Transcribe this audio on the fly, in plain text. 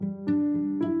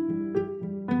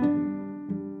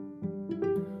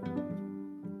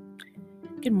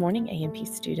Good morning, A&P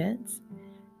students.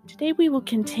 Today we will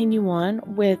continue on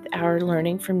with our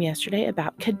learning from yesterday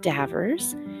about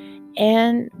cadavers,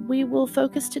 and we will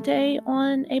focus today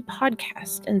on a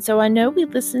podcast. And so I know we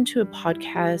listened to a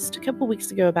podcast a couple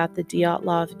weeks ago about the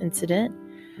Dyatlov incident.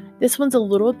 This one's a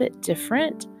little bit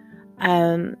different,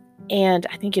 and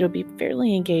I think it'll be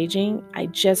fairly engaging. I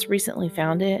just recently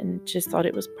found it and just thought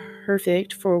it was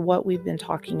perfect for what we've been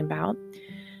talking about.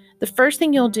 The first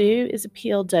thing you'll do is a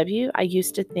PLW, I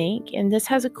used to think, and this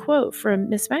has a quote from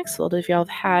Miss Maxfield. If y'all have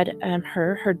had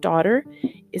her daughter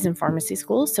is in pharmacy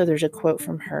school, so there's a quote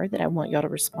from her that I want y'all to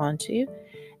respond to.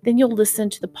 Then you'll listen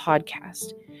to the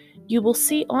podcast. You will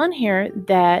see on here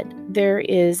that there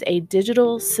is a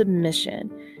digital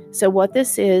submission. So what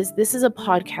this is a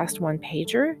podcast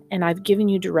one-pager, and I've given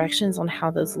you directions on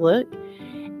how those look.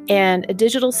 And a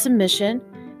digital submission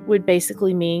would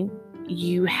basically mean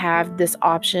you have this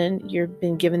option. You've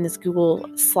been given this Google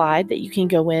slide that you can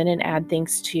go in and add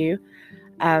things to,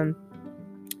 and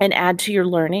add to your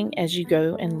learning as you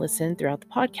go and listen throughout the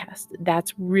podcast.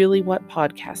 That's really what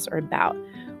podcasts are about.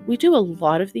 We do a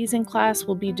lot of these in class.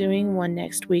 We'll be doing one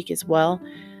next week as well.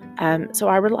 So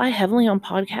I rely heavily on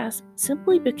podcasts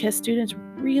simply because students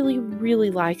really,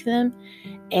 really like them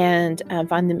and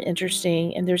find them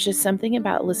interesting. And there's just something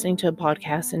about listening to a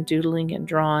podcast and doodling and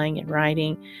drawing and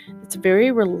writing. It's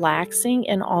very relaxing,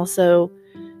 and also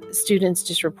students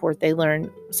just report they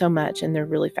learn so much and they're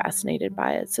really fascinated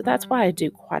by it. So that's why I do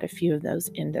quite a few of those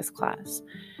in this class.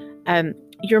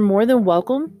 You're more than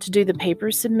welcome to do the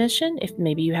paper submission if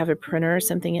maybe you have a printer or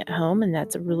something at home and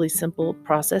that's a really simple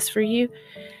process for you.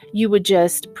 You would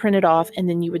just print it off and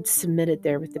then you would submit it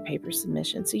there with the paper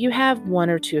submission. So you have one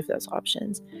or two of those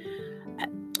options.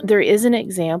 There is an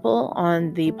example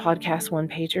on the podcast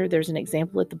one-pager. There's an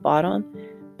example at the bottom.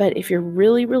 But if you're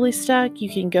really, really stuck, you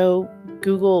can go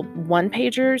Google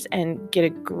one-pagers and get a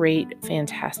great,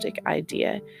 fantastic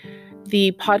idea.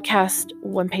 The podcast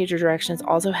one-pager directions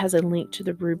also has a link to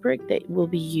the rubric that will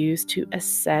be used to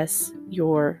assess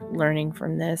your learning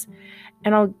from this.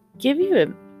 And I'll give you a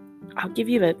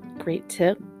great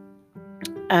tip.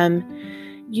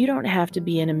 You don't have to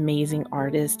be an amazing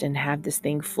artist and have this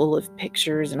thing full of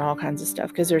pictures and all kinds of stuff,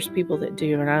 because there's people that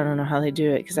do, and I don't know how they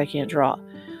do it because I can't draw.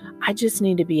 I just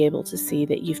need to be able to see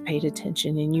that you've paid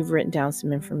attention and you've written down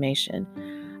some information.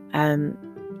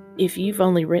 If you've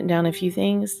only written down a few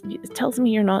things, it tells me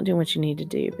you're not doing what you need to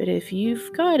do. But if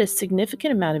you've got a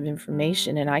significant amount of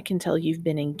information and I can tell you've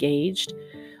been engaged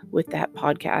with that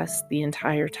podcast the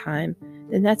entire time,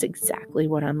 then that's exactly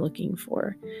what I'm looking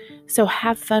for. So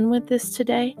have fun with this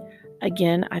today.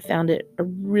 Again, I found it a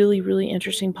really, really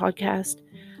interesting podcast.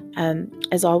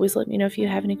 As always, let me know if you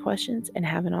have any questions, and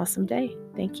have an awesome day.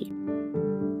 Thank you.